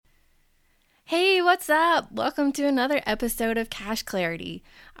Hey, what's up? Welcome to another episode of Cash Clarity.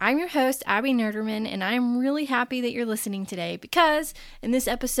 I'm your host, Abby Nerderman, and I'm really happy that you're listening today because in this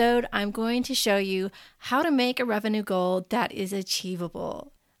episode, I'm going to show you how to make a revenue goal that is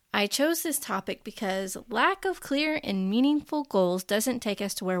achievable. I chose this topic because lack of clear and meaningful goals doesn't take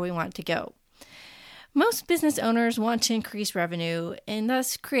us to where we want to go. Most business owners want to increase revenue and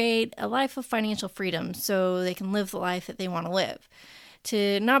thus create a life of financial freedom so they can live the life that they want to live.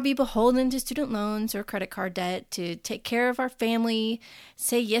 To not be beholden to student loans or credit card debt, to take care of our family,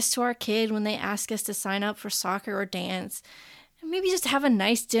 say yes to our kid when they ask us to sign up for soccer or dance, and maybe just have a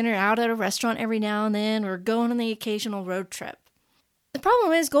nice dinner out at a restaurant every now and then or go on the occasional road trip. The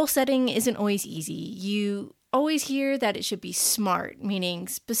problem is goal setting isn't always easy. You always hear that it should be SMART, meaning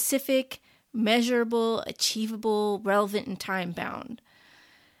specific, measurable, achievable, relevant, and time-bound.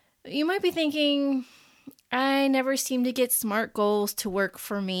 You might be thinking, I never seem to get SMART goals to work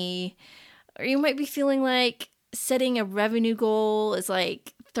for me. Or you might be feeling like setting a revenue goal is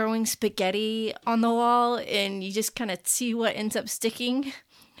like throwing spaghetti on the wall and you just kind of see what ends up sticking.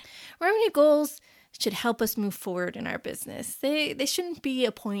 Revenue goals should help us move forward in our business. They shouldn't be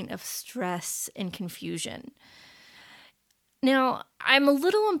a point of stress and confusion. Now, I'm a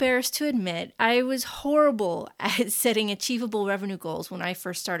little embarrassed to admit I was horrible at setting achievable revenue goals when I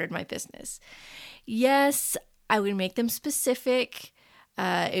first started my business. Yes, I would make them specific.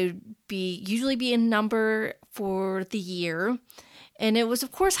 It would usually be a number for the year. And it was,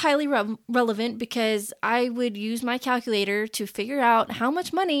 of course, highly relevant because I would use my calculator to figure out how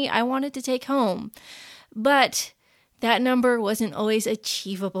much money I wanted to take home. But that number wasn't always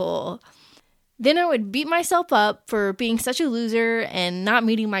achievable. Then I would beat myself up for being such a loser and not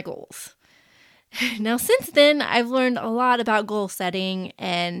meeting my goals. Now, since then, I've learned a lot about goal setting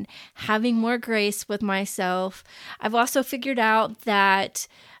and having more grace with myself. I've also figured out that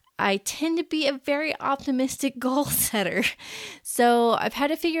I tend to be a very optimistic goal setter. So I've had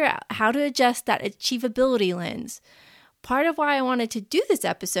to figure out how to adjust that achievability lens. Part of why I wanted to do this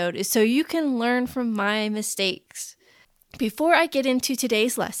episode is so you can learn from my mistakes. Before I get into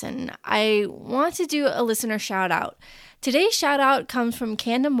today's lesson, I want to do a listener shout out. Today's shout out comes from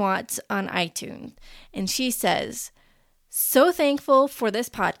Camden Watts on iTunes, and she says, "So thankful for this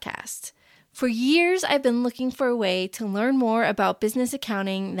podcast. For years, I've been looking for a way to learn more about business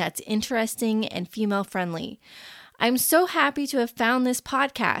accounting that's interesting and female-friendly. I'm so happy to have found this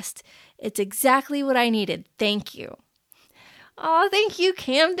podcast. It's exactly what I needed. Thank you." Oh, thank you,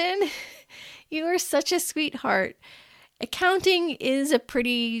 Camden. You are such a sweetheart. Accounting is a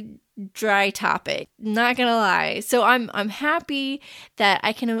pretty dry topic, not gonna lie. So I'm happy that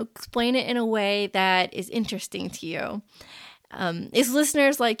I can explain it in a way that is interesting to you. It's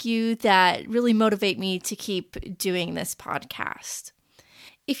listeners like you that really motivate me to keep doing this podcast.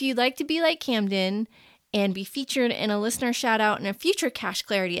 If you'd like to be like Camden and be featured in a listener shout out in a future Cash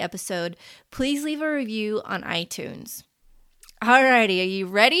Clarity episode, please leave a review on iTunes. Alrighty, are you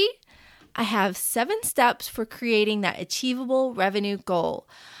ready? I have 7 steps for creating that achievable revenue goal.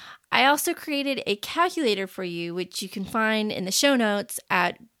 I also created a calculator for you, which you can find in the show notes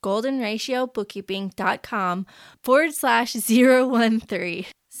at goldenratiobookkeeping.com/013.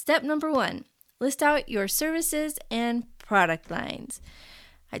 Step number 1, list out your services and product lines.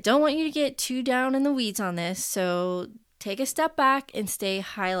 I don't want you to get too down in the weeds on this, so take a step back and stay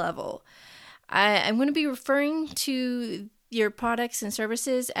high level. I'm going to be referring to your products and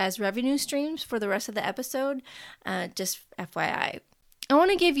services as revenue streams for the rest of the episode, just FYI. I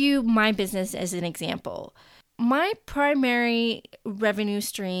want to give you my business as an example. My primary revenue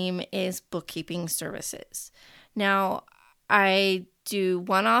stream is bookkeeping services. Now, I do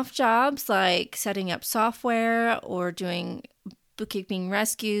one-off jobs like setting up software or doing bookkeeping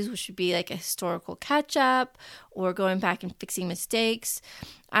rescues, which would be like a historical catch-up or going back and fixing mistakes.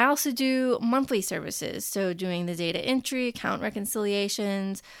 I also do monthly services, so doing the data entry, account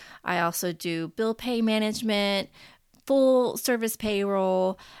reconciliations. I also do bill pay management, full service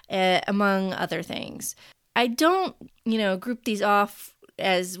payroll, among other things. I don't, group these off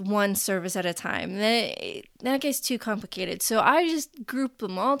as one service at a time. That gets too complicated. So I just group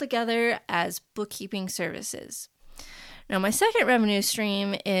them all together as bookkeeping services. Now, my second revenue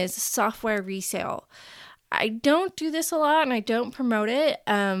stream is software resale. I don't do this a lot and I don't promote it,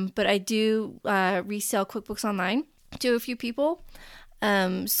 but I do resell QuickBooks Online to a few people.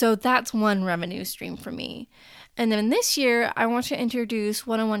 So that's one revenue stream for me. And then this year, I want to introduce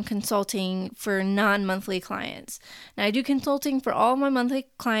one-on-one consulting for non-monthly clients. Now, I do consulting for all my monthly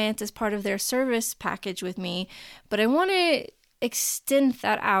clients as part of their service package with me, but I want to extend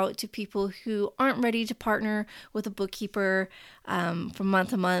that out to people who aren't ready to partner with a bookkeeper from month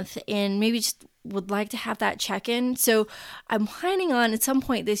to month and maybe just would like to have that check-in. So I'm planning on at some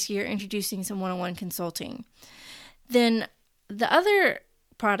point this year introducing some one-on-one consulting. Then the other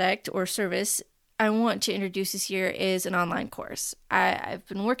product or service I want to introduce this year is an online course. I've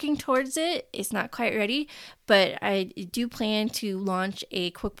been working towards it. It's not quite ready, but I do plan to launch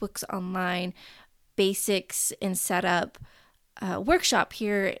a QuickBooks Online basics and setup workshop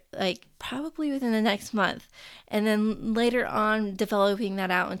here, like probably within the next month. And then later on, developing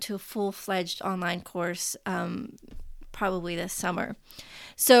that out into a full-fledged online course, probably this summer.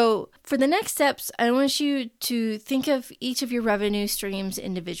 So for the next steps, I want you to think of each of your revenue streams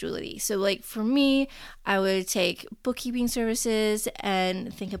individually. So like for me, I would take bookkeeping services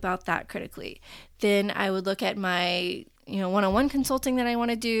and think about that critically. Then I would look at my one-on-one consulting that I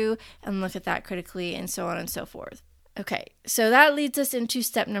want to do and look at that critically, and so on and so forth. Okay, so that leads us into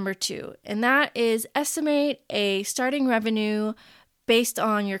step number 2, and that is estimate a starting revenue based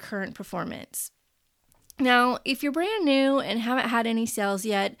on your current performance. Now, if you're brand new and haven't had any sales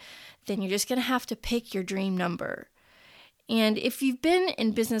yet, then you're just going to have to pick your dream number. And if you've been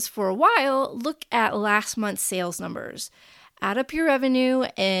in business for a while, look at last month's sales numbers. Add up your revenue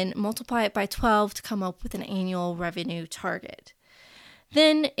and multiply it by 12 to come up with an annual revenue target.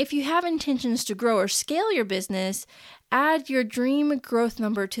 Then, if you have intentions to grow or scale your business, add your dream growth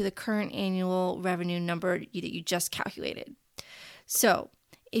number to the current annual revenue number that you just calculated. So,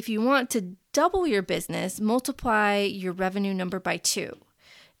 if you want to double your business, multiply your revenue number by 2.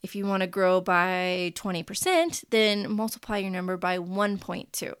 If you want to grow by 20%, then multiply your number by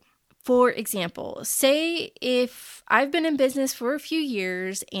 1.2. For example, say if I've been in business for a few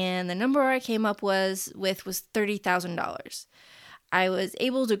years and the number I came up with was $30,000. I was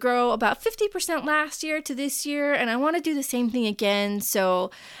able to grow about 50% last year to this year, and I want to do the same thing again,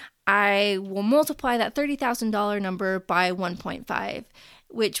 so I will multiply that $30,000 number by 1.5,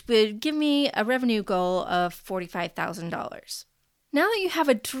 which would give me a revenue goal of $45,000. Now that you have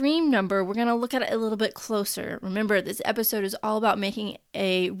a dream number, we're going to look at it a little bit closer. Remember, this episode is all about making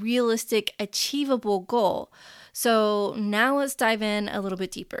a realistic, achievable goal. So now let's dive in a little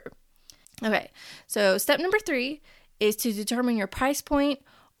bit deeper. Okay, so step number 3 is to determine your price point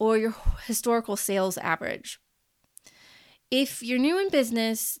or your historical sales average. If you're new in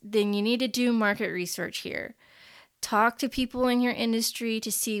business, then you need to do market research here. Talk to people in your industry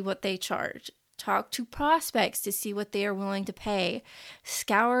to see what they charge. Talk to prospects to see what they are willing to pay.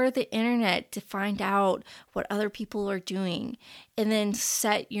 Scour the internet to find out what other people are doing, and then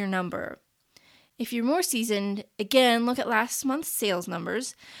set your number. If you're more seasoned, again, look at last month's sales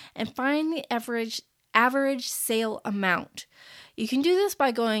numbers and find the average sale amount. You can do this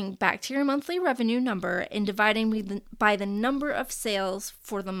by going back to your monthly revenue number and dividing by the number of sales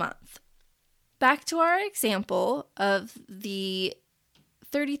for the month. Back to our example of the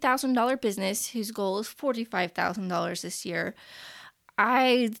 $30,000 business whose goal is $45,000 this year.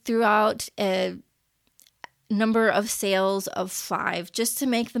 I threw out a number of sales of 5 just to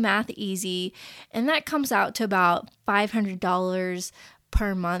make the math easy, and that comes out to about $500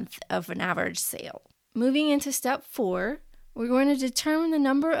 per month of an average sale. Moving into step 4, we're going to determine the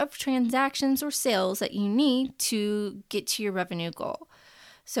number of transactions or sales that you need to get to your revenue goal.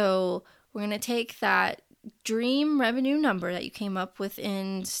 So we're going to take that dream revenue number that you came up with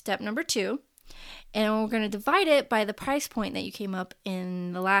in step number 2, and we're going to divide it by the price point that you came up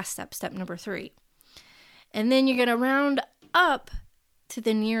in the last step number 3. And then you're going to round up to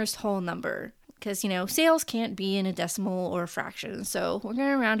the nearest whole number because, sales can't be in a decimal or a fraction. So we're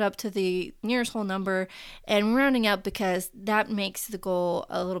going to round up to the nearest whole number, and we're rounding up because that makes the goal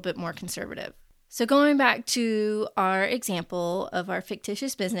a little bit more conservative. So going back to our example of our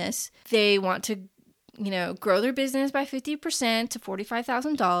fictitious business, they want to grow their business by 50% to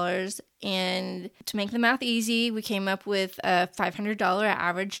 $45,000. And to make the math easy, we came up with a $500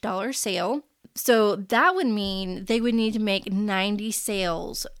 average dollar sale. So that would mean they would need to make 90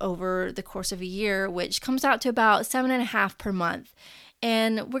 sales over the course of a year, which comes out to about 7.5 per month.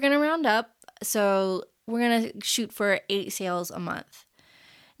 And we're going to round up. So we're going to shoot for 8 sales a month.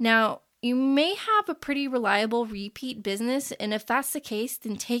 Now, you may have a pretty reliable repeat business. And if that's the case,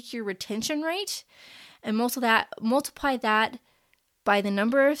 then take your retention rate and multiply that by the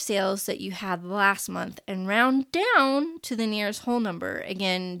number of sales that you had last month and round down to the nearest whole number,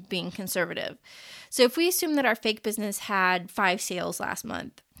 again, being conservative. So if we assume that our fake business had 5 sales last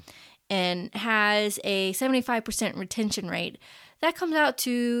month and has a 75% retention rate, that comes out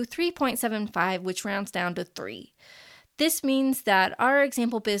to 3.75, which rounds down to 3. This means that our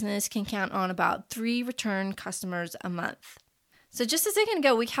example business can count on about 3 return customers a month. So just a second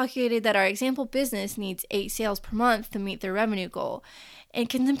ago, we calculated that our example business needs 8 sales per month to meet their revenue goal and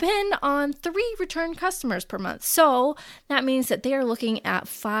can depend on 3 return customers per month. So that means that they are looking at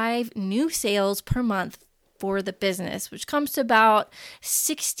 5 new sales per month for the business, which comes to about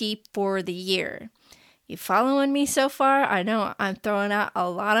 60 for the year. You following me so far? I know I'm throwing out a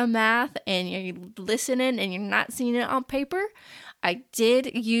lot of math and you're listening and you're not seeing it on paper. I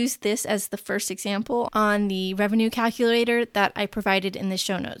did use this as the first example on the revenue calculator that I provided in the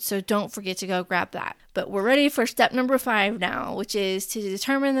show notes, so don't forget to go grab that. But we're ready for step number 5 now, which is to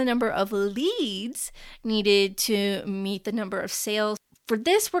determine the number of leads needed to meet the number of sales. For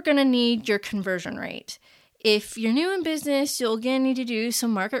this, we're going to need your conversion rate. If you're new in business, you'll again need to do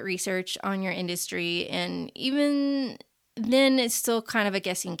some market research on your industry, and even then it's still kind of a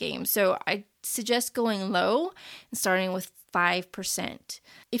guessing game. So I suggest going low and starting with 5%.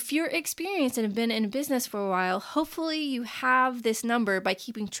 If you're experienced and have been in business for a while, hopefully you have this number by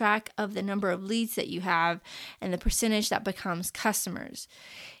keeping track of the number of leads that you have and the percentage that becomes customers.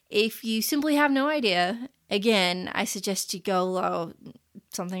 If you simply have no idea, again, I suggest you go low,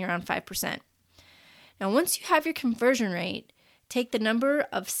 something around 5%. Now, once you have your conversion rate, take the number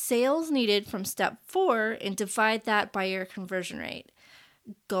of sales needed from step 4 and divide that by your conversion rate.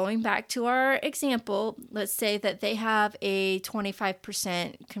 Going back to our example, let's say that they have a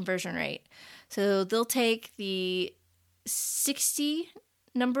 25% conversion rate. So they'll take the 60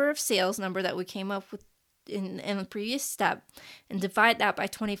 number of sales number that we came up with in the previous step and divide that by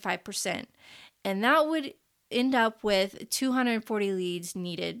 25%. And that would end up with 240 leads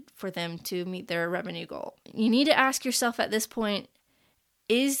needed for them to meet their revenue goal. You need to ask yourself at this point,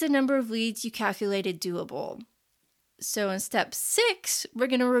 is the number of leads you calculated doable? So in step 6, we're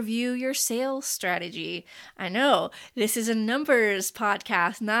going to review your sales strategy. I know this is a numbers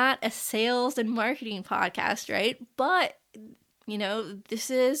podcast, not a sales and marketing podcast, right? But, this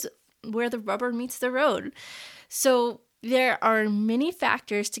is where the rubber meets the road. So there are many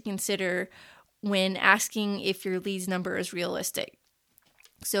factors to consider when asking if your leads number is realistic.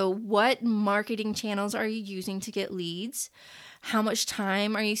 So what marketing channels are you using to get leads? How much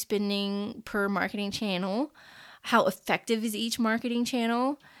time are you spending per marketing channel? How effective is each marketing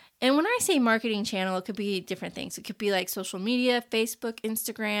channel? And when I say marketing channel, it could be different things. It could be like social media, Facebook,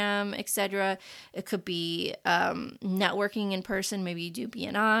 Instagram, etc. It could be networking in person. Maybe you do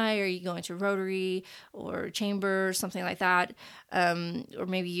BNI, or you go into Rotary or Chamber or something like that. Or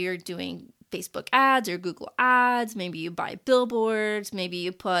maybe you're doing Facebook ads or Google ads. Maybe you buy billboards. Maybe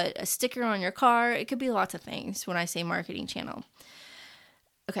you put a sticker on your car. It could be lots of things when I say marketing channel.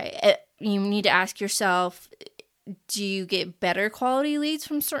 Okay, you need to ask yourself, do you get better quality leads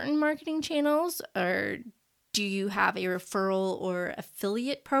from certain marketing channels, or do you have a referral or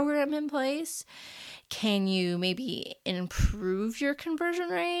affiliate program in place? Can you maybe improve your conversion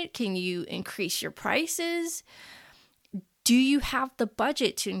rate? Can you increase your prices? Do you have the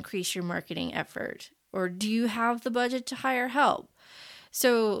budget to increase your marketing effort, or do you have the budget to hire help?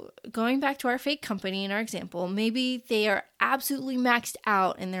 So going back to our fake company in our example, maybe they are absolutely maxed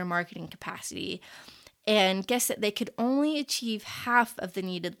out in their marketing capacity and guess that they could only achieve half of the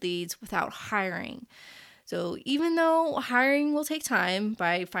needed leads without hiring. So even though hiring will take time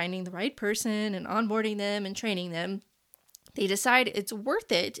by finding the right person and onboarding them and training them, they decide it's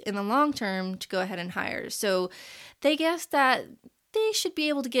worth it in the long term to go ahead and hire. So they guess that they should be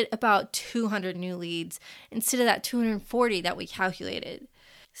able to get about 200 new leads instead of that 240 that we calculated.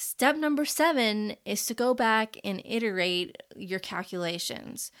 Step number 7 is to go back and iterate your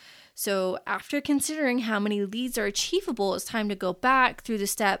calculations. So after considering how many leads are achievable, it's time to go back through the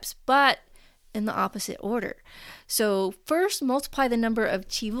steps, but in the opposite order. So first, multiply the number of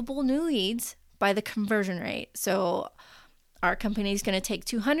achievable new leads by the conversion rate. So our company is going to take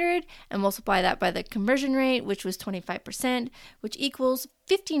 200 and multiply that by the conversion rate, which was 25%, which equals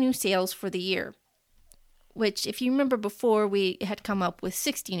 50 new sales for the year. Which, if you remember before, we had come up with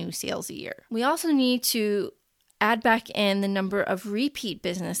 60 new sales a year. We also need to add back in the number of repeat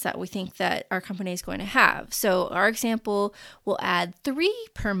business that we think that our company is going to have. So our example will add 3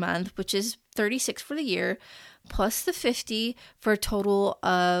 per month, which is 36 for the year, plus the 50 for a total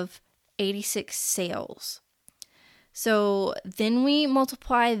of 86 sales. So then we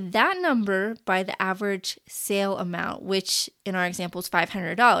multiply that number by the average sale amount, which in our example is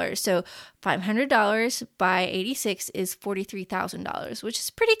 $500. So $500 by 86 is $43,000, which is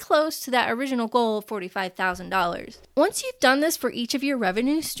pretty close to that original goal of $45,000. Once you've done this for each of your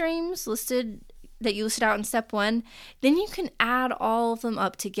revenue streams that you listed out in step 1, then you can add all of them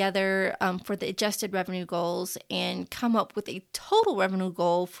up together for the adjusted revenue goals and come up with a total revenue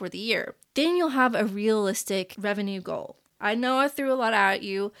goal for the year. Then you'll have a realistic revenue goal. I know I threw a lot at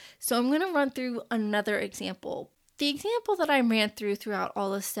you, so I'm going to run through another example. The example that I ran throughout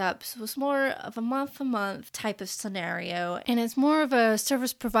all the steps was more of a month-to-month type of scenario, and it's more of a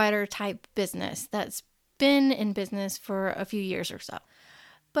service provider type business that's been in business for a few years or so.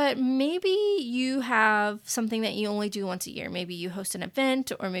 But maybe you have something that you only do once a year. Maybe you host an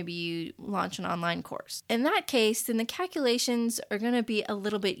event, or maybe you launch an online course. In that case, then the calculations are going to be a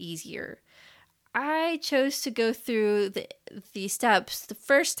little bit easier. I chose to go through the steps the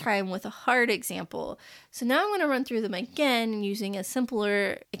first time with a hard example. So now I'm going to run through them again using a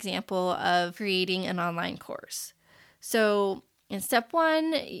simpler example of creating an online course. So in step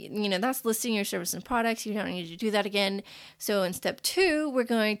 1, that's listing your service and products. You don't need to do that again. So in step 2, we're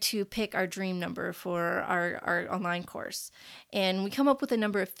going to pick our dream number for our online course. And we come up with a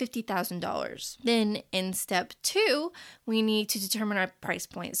number of $50,000. Then in step 2, we need to determine our price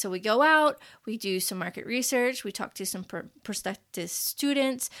point. So we go out, we do some market research, we talk to some prospective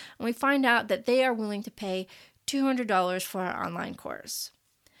students, and we find out that they are willing to pay $200 for our online course.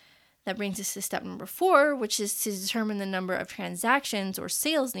 That brings us to step number 4, which is to determine the number of transactions or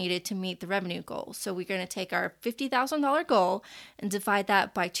sales needed to meet the revenue goal. So we're going to take our $50,000 goal and divide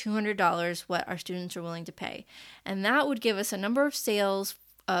that by $200, what our students are willing to pay. And that would give us a number of sales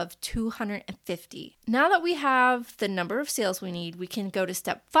of 250. Now that we have the number of sales we need, we can go to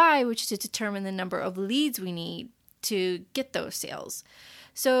step 5, which is to determine the number of leads we need to get those sales.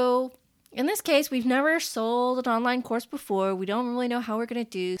 So in this case, we've never sold an online course before. We don't really know how we're going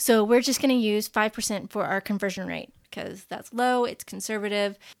to do. So we're just going to use 5% for our conversion rate because that's low, it's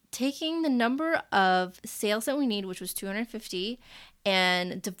conservative. Taking the number of sales that we need, which was 250,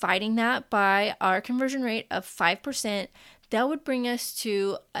 and dividing that by our conversion rate of 5%, that would bring us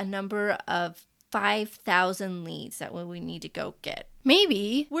to a number of 5,000 leads that we need to go get.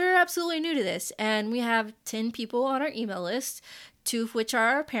 Maybe we're absolutely new to this and we have 10 people on our email list, 2 of which are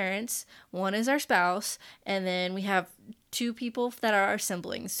our parents, 1 is our spouse, and then we have 2 people that are our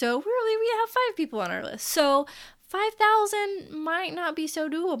siblings. So really we have 5 people on our list. So 5,000 might not be so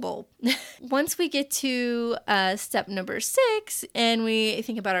doable. Once we get to step number 6 and we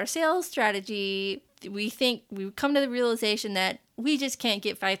think about our sales strategy, we come to the realization that we just can't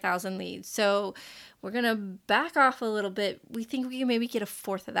get 5,000 leads. So we're going to back off a little bit. We think we can maybe get a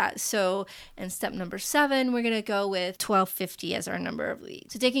fourth of that. So in step number 7, we're going to go with 1,250 as our number of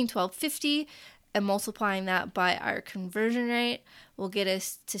leads. So taking 1,250 and multiplying that by our conversion rate will get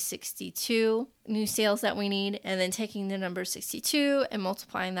us to 62 new sales that we need. And then taking the number 62 and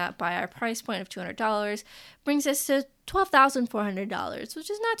multiplying that by our price point of $200 brings us to $12,400, which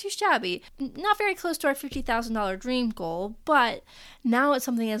is not too shabby. Not very close to our $50,000 dream goal, but now it's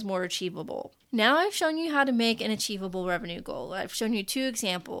something that's more achievable. Now I've shown you how to make an achievable revenue goal. I've shown you 2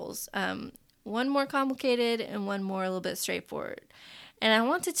 examples, one more complicated and one more a little bit straightforward. And I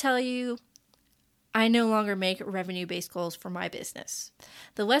want to tell you, I no longer make revenue-based goals for my business.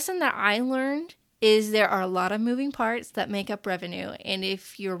 The lesson that I learned is there are a lot of moving parts that make up revenue. And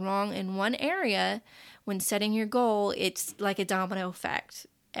if you're wrong in one area, when setting your goal, it's like a domino effect.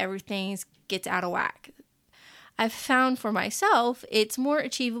 Everything gets out of whack. I've found for myself, it's more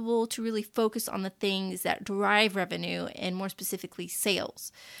achievable to really focus on the things that drive revenue and more specifically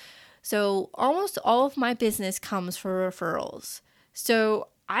sales. So almost all of my business comes from referrals. So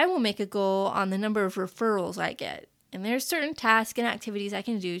I will make a goal on the number of referrals I get. And there's certain tasks and activities I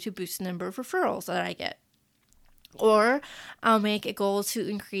can do to boost the number of referrals that I get. Or I'll make a goal to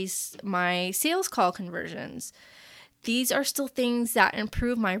increase my sales call conversions. These are still things that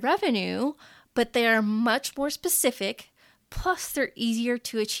improve my revenue, but they are much more specific, plus they're easier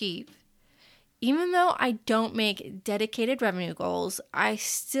to achieve. Even though I don't make dedicated revenue goals, I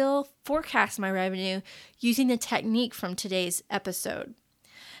still forecast my revenue using the technique from today's episode.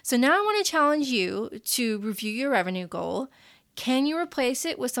 So now I want to challenge you to review your revenue goal. Can you replace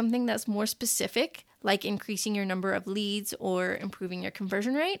it with something that's more specific, like increasing your number of leads or improving your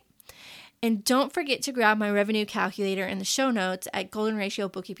conversion rate? And don't forget to grab my revenue calculator in the show notes at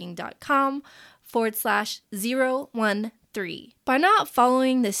goldenratiobookkeeping.com/013. By not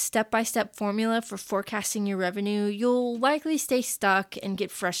following this step-by-step formula for forecasting your revenue, you'll likely stay stuck and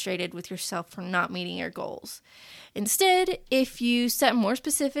get frustrated with yourself for not meeting your goals. Instead, if you set more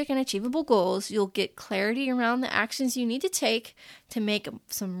specific and achievable goals, you'll get clarity around the actions you need to take to make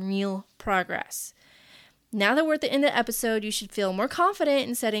some real progress. Now that we're at the end of the episode, you should feel more confident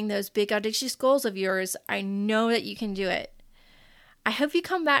in setting those big audacious goals of yours. I know that you can do it. I hope you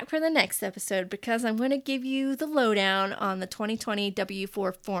come back for the next episode because I'm going to give you the lowdown on the 2020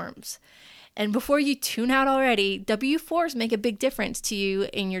 W-4 forms. And before you tune out already, W-4s make a big difference to you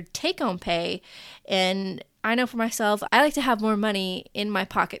in your take-home pay and I know for myself, I like to have more money in my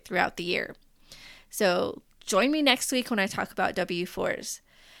pocket throughout the year. So join me next week when I talk about W-4s.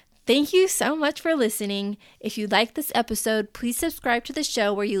 Thank you so much for listening. If you like this episode, please subscribe to the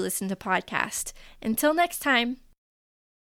show where you listen to podcasts. Until next time.